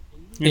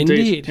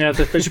 Indeed. Yeah,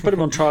 they should put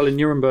him on trial in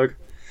Nuremberg.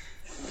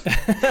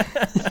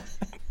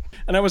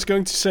 And I was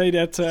going to say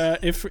that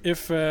if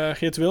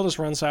Geert Wilders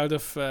runs out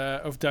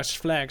of Dutch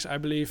flags, I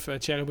believe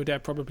Thierry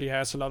Baudet probably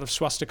has a lot of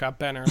swastika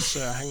banners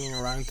hanging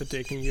around that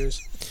they can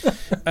use.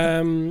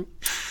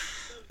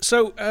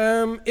 So,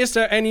 is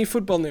there any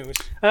football news?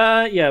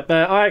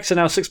 Ajax are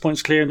now 6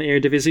 points clear in the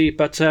Eredivisie,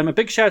 but a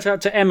big shout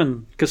out to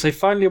Emmen, because they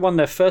finally won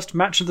their first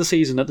match of the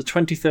season at the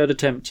 23rd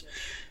attempt.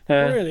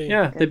 Really?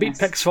 Yeah, they beat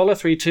PEC Zwolle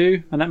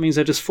 3-2, and that means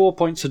they're just 4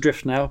 points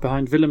adrift now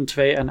behind Willem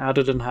II and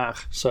ADO Den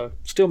Haag. So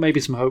still maybe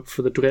some hope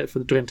for the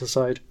Drenthe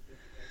side.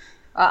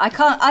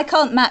 I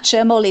can't match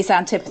Molly's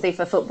antipathy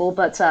for football,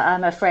 but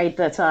I'm afraid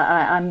that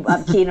I'm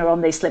keener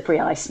on the slippery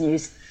ice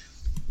news.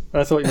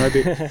 I thought you might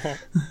be.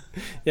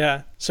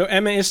 Yeah. So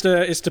Emmen is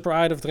the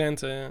pride of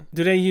Drenthe.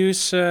 Do they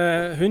use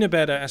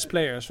Hunebedden as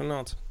players or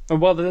not?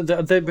 Well, the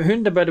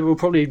Hunebedden will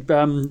probably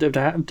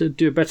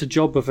do a better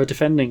job of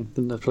defending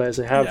than the players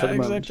they have at the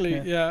moment.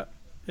 Exactly. Yeah.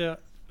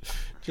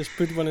 Just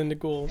put one in the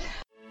goal.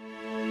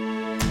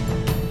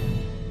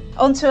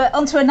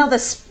 Onto another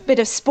bit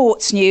of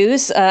sports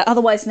news,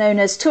 otherwise known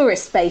as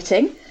tourist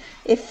baiting.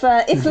 If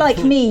like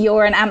me,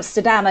 you're an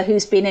Amsterdammer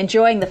who's been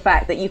enjoying the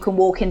fact that you can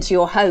walk into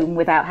your home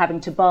without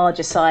having to barge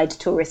aside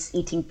tourists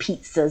eating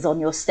pizzas on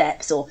your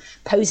steps or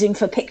posing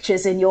for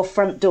pictures in your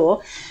front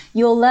door,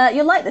 you'll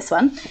like this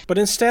one. But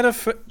instead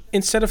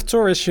of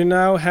tourists, you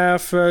now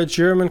have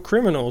German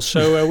criminals.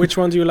 So which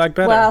one do you like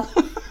better? Well,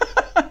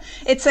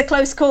 it's a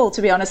close call,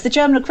 to be honest. The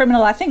German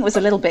criminal, I think, was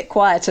a little bit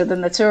quieter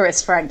than the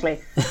tourist,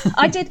 frankly.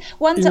 I did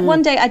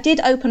one day I did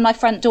open my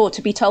front door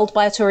to be told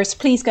by a tourist,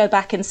 please go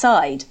back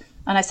inside.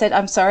 And I said,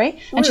 I'm sorry.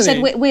 And she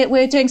said,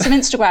 we're doing some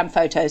Instagram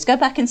photos. Go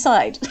back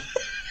inside.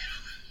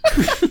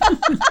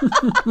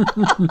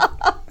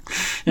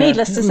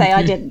 Needless to say,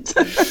 I didn't.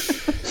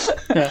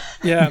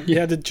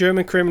 Yeah. The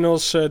German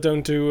criminals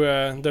don't do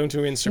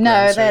Instagram.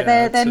 No,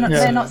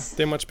 they're not.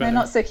 They're much better. They're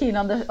not so keen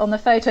on the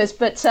photos.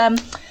 But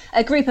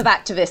a group of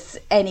activists,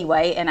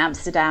 anyway, in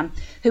Amsterdam,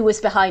 who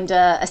was behind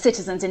a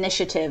citizens'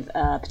 initiative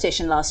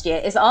petition last year,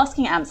 is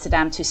asking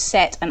Amsterdam to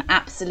set an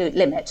absolute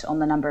limit on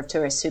the number of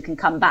tourists who can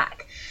come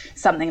back.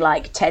 Something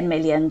like 10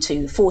 million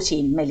to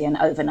 14 million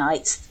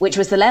overnights, which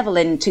was the level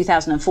in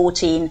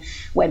 2014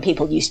 when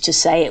people used to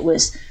say it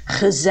was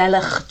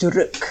gezellig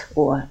druk,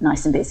 or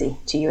nice and busy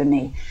to you and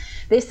me.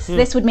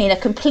 This would mean a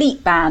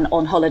complete ban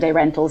on holiday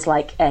rentals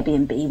like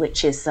Airbnb,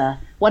 which is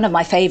one of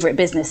my favourite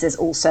businesses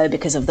also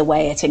because of the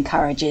way it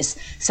encourages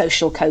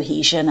social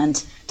cohesion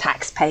and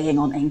tax paying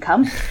on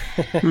income.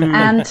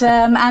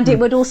 And it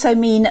would also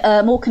mean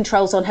more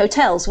controls on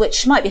hotels,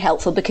 which might be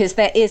helpful because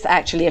there is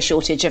actually a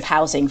shortage of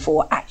housing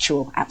for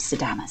actual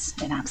Amsterdammers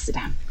in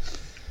Amsterdam.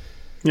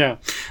 Yeah.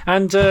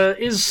 And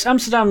is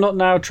Amsterdam not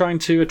now trying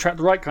to attract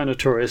the right kind of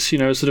tourists,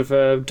 sort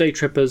of day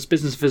trippers,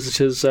 business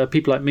visitors,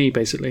 people like me,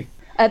 basically?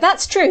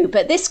 That's true,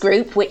 but this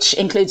group, which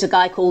includes a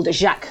guy called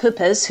Jacques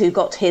Huppers, who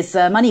got his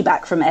money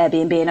back from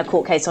Airbnb in a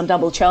court case on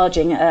double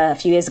charging a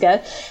few years ago,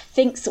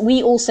 thinks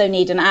we also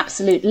need an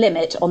absolute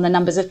limit on the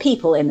numbers of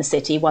people in the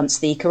city once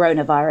the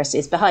coronavirus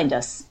is behind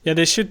us. Yeah,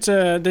 they should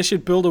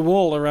build a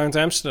wall around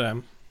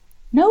Amsterdam.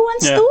 No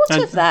one's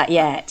thought of that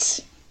yet.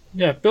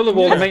 Yeah, build a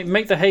wall and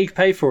make The Hague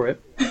pay for it.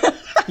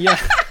 Yeah.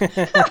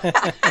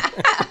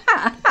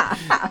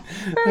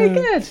 Very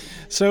good.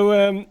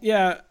 So,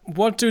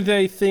 what do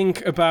they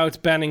think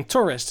about banning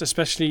tourists,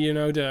 especially,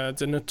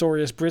 the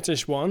notorious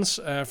British ones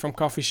from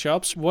coffee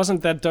shops?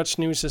 Wasn't that Dutch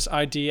News'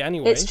 idea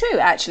anyway? It's true,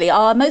 actually.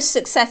 Our most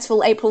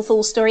successful April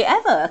Fool's story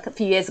ever a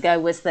few years ago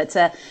was that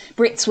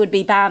Brits would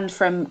be banned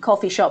from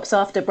coffee shops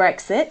after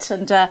Brexit.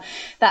 And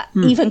that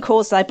even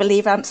caused, I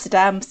believe,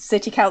 Amsterdam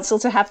City Council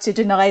to have to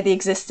deny the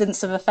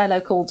existence of a fellow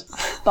called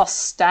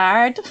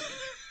Bastard.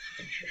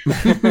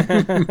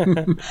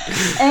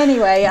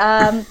 Anyway,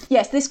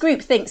 yes, this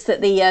group thinks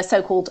that the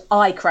so-called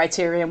I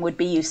criterion would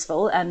be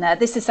useful, and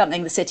this is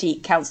something the City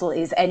Council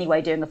is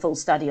anyway doing a full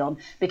study on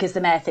because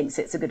the Mayor thinks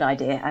it's a good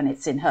idea and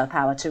it's in her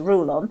power to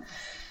rule on.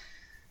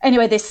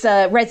 Anyway, this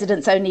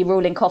residents-only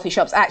rule in coffee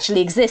shops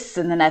actually exists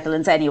in the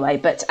Netherlands anyway,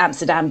 but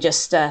Amsterdam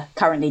just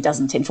currently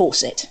doesn't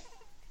enforce it.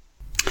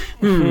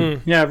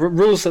 Yeah,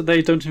 rules that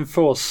they don't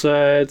enforce.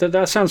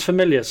 That sounds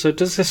familiar. So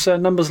does this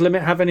numbers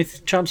limit have any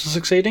chance of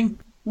succeeding?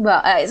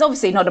 Well, it's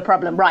obviously not a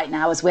problem right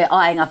now as we're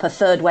eyeing up a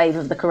third wave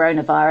of the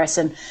coronavirus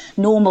and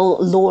normal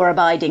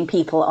law-abiding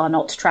people are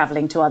not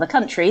travelling to other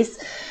countries.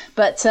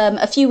 But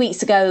a few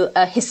weeks ago,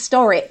 a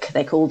historic,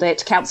 they called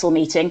it, council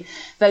meeting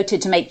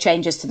voted to make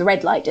changes to the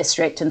red light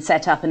district and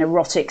set up an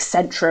erotic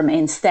centrum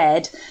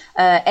instead.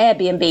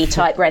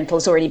 Airbnb-type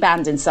rentals already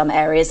banned in some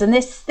areas. And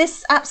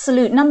this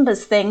absolute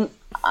numbers thing,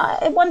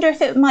 I wonder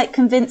if it might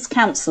convince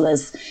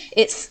councillors.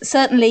 It's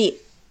certainly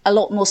a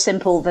lot more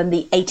simple than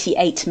the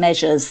 88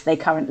 measures they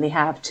currently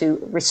have to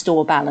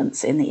restore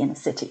balance in the inner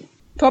city.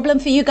 Problem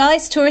for you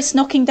guys? Tourists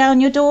knocking down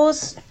your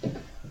doors?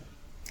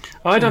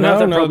 I don't have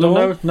that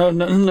problem. No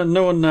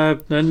one,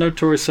 no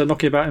tourists are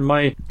knocking about in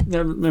my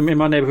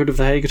neighbourhood of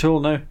The Hague at all.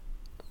 No.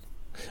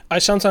 I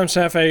sometimes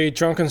have a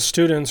drunken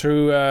student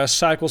who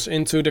cycles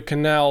into the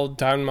canal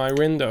down my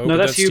window. No,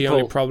 but that's you, the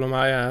only Paul. problem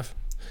I have.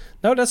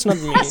 No, that's not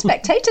me. That's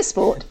spectator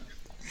sport.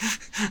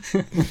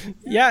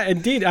 Yeah,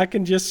 indeed. I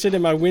can just sit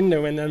in my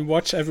window and then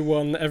watch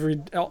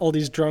all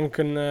these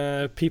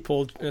drunken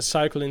people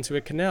cycle into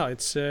a canal.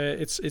 It's a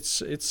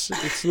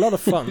lot of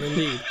fun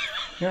indeed.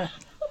 Yeah.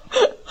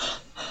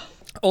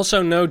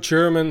 Also, no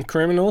German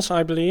criminals,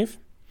 I believe.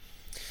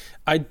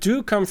 I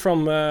do come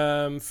from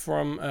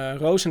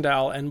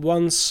Roosendaal, and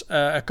once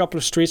a couple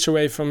of streets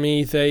away from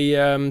me, they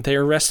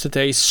arrested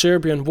a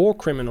Serbian war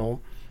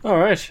criminal. All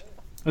right.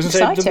 I was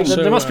going to say,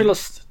 there must be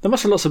lots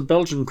of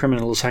Belgian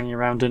criminals hanging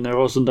around in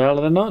Roosendaal,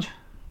 are there not?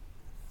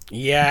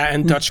 Yeah,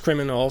 and Dutch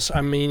criminals.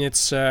 I mean, it's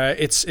so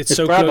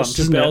Brabant, close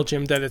to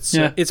Belgium that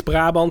it's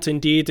Brabant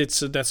indeed.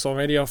 That's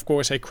already, of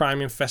course, a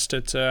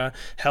crime-infested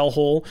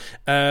hellhole.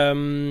 A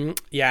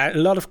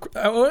lot of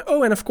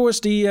and of course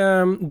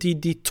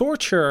the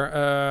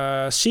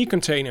torture sea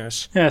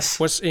containers. Yes,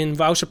 was in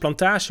Wouwse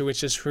Plantage,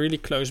 which is really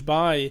close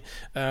by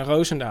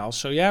Roosendaal.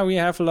 So yeah, we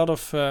have a lot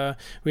of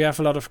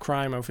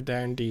crime over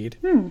there indeed.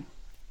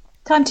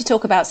 Time to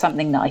talk about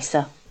something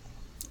nicer.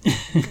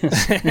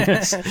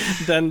 Yes.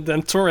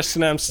 than tourists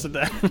in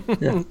Amsterdam.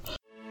 Yeah.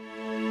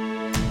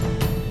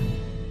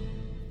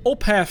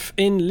 Ophef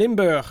in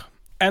Limburg.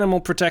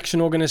 Animal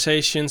protection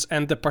organizations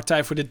and the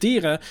Partij voor de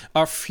Dieren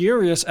are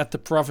furious at the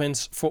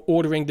province for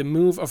ordering the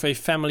move of a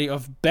family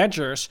of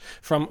badgers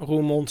from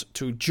Roermond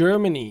to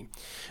Germany.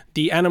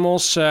 The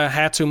animals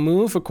had to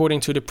move,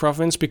 according to the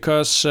province,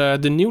 because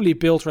the newly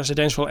built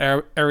residential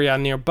area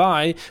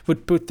nearby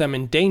would put them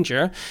in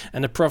danger.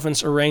 And the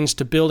province arranged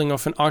the building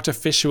of an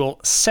artificial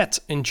set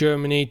in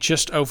Germany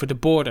just over the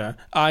border.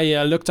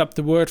 I looked up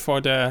the word for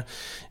the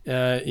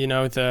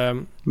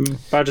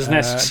badger's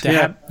nest.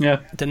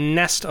 The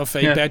nest of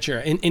a badger.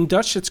 In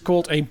Dutch, it's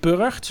called a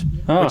burcht,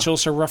 which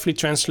also roughly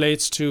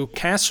translates to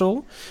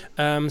castle.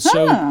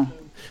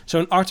 So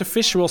an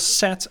artificial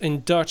set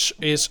in Dutch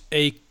is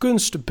a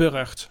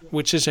kunstburcht,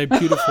 which is a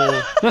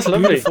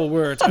beautiful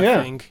word,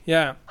 I think.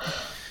 Yeah.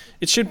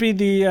 It should be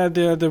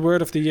the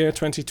word of the year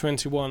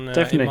 2021,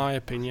 in my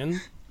opinion.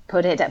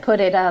 Put it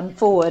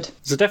forward.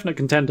 It's a definite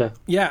contender.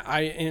 Yeah,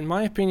 in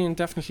my opinion,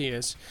 definitely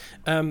is.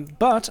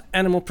 But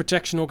animal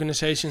protection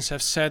organizations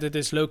have said it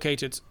is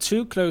located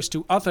too close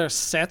to other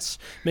sets,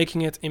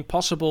 making it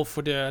impossible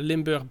for the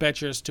Limburg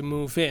badgers to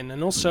move in.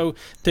 And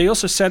they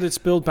also said it's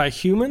built by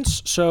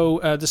humans,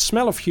 so the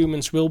smell of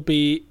humans will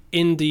be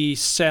in the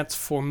set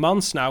for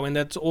months now, and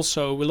that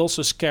will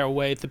also scare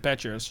away the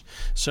badgers.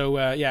 So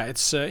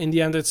it's in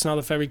the end, it's not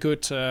a very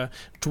good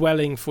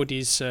dwelling for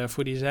these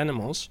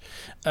animals.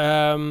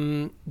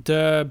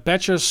 The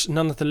badgers,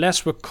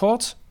 nonetheless, were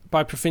caught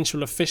by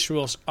provincial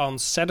officials on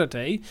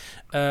Saturday,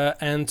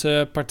 and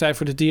Partij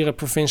voor de Dieren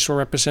provincial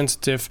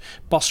representative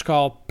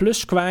Pascal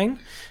Plusquijn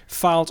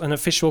filed an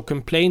official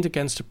complaint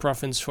against the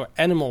province for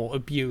animal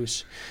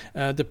abuse.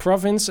 The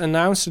province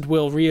announced it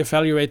will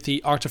reevaluate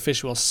the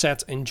artificial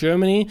set in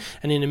Germany,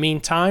 and in the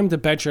meantime, the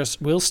badgers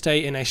will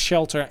stay in a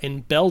shelter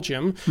in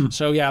Belgium.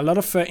 So a lot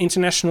of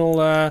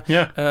international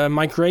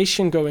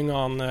migration going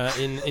on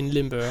in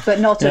Limburg. But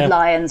not of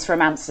lions from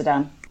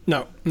Amsterdam.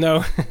 No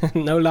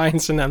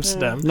lions in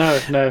Amsterdam. No.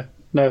 If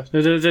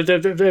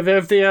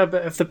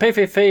the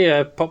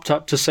PVV popped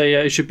up to say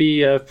it should be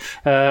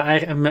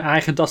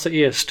eigen dassen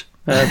eerst,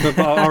 but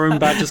our own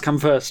badgers come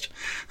first.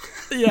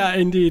 Yeah,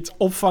 indeed.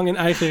 Opvang in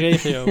eigen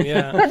regio,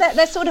 yeah. But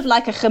they're sort of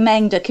like a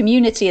gemengde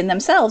community in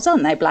themselves,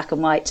 aren't they? Black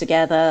and white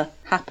together,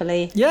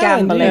 happily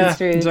gambling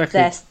through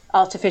their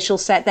artificial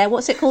set there.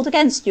 What's it called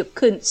again? Your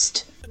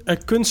kunst. A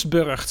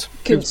kunstburcht.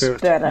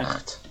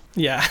 Kunstburcht.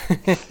 Yeah,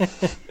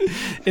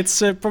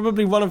 it's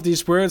probably one of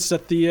these words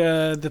that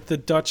the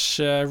Dutch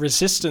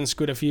resistance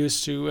could have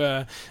used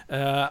to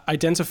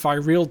identify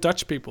real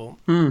Dutch people,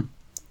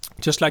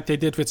 just like they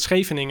did with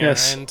Scheveningen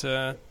and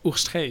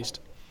Oegstgeest.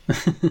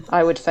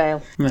 I would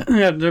fail.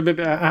 Yeah,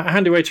 a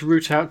handy way to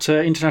root out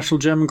international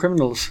German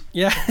criminals.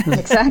 Yeah,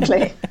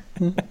 exactly,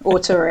 or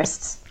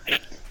tourists.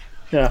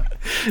 Yeah.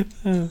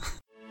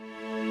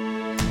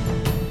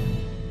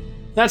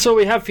 That's all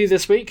we have for you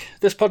this week.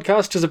 This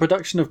podcast is a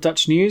production of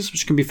Dutch News,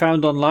 which can be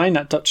found online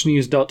at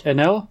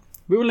dutchnews.nl.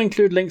 We will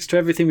include links to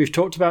everything we've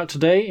talked about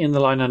today in the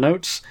liner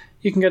notes.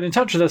 You can get in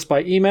touch with us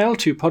by email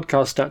to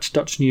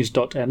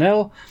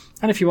podcast@dutchnews.nl.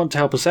 And if you want to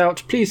help us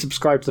out, please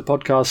subscribe to the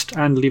podcast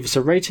and leave us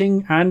a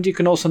rating. And you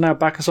can also now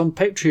back us on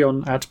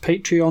Patreon at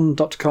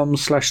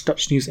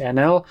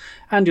patreon.com/dutchnewsnl.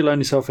 And you'll earn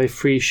yourself a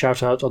free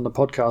shout out on the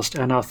podcast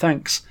and our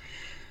thanks.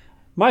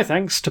 My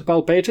thanks to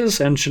Paul Peters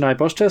and Shania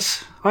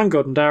Bostes. I'm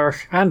Gordon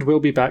Darragh, and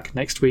we'll be back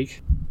next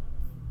week.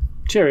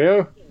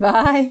 Cheerio.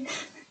 Bye.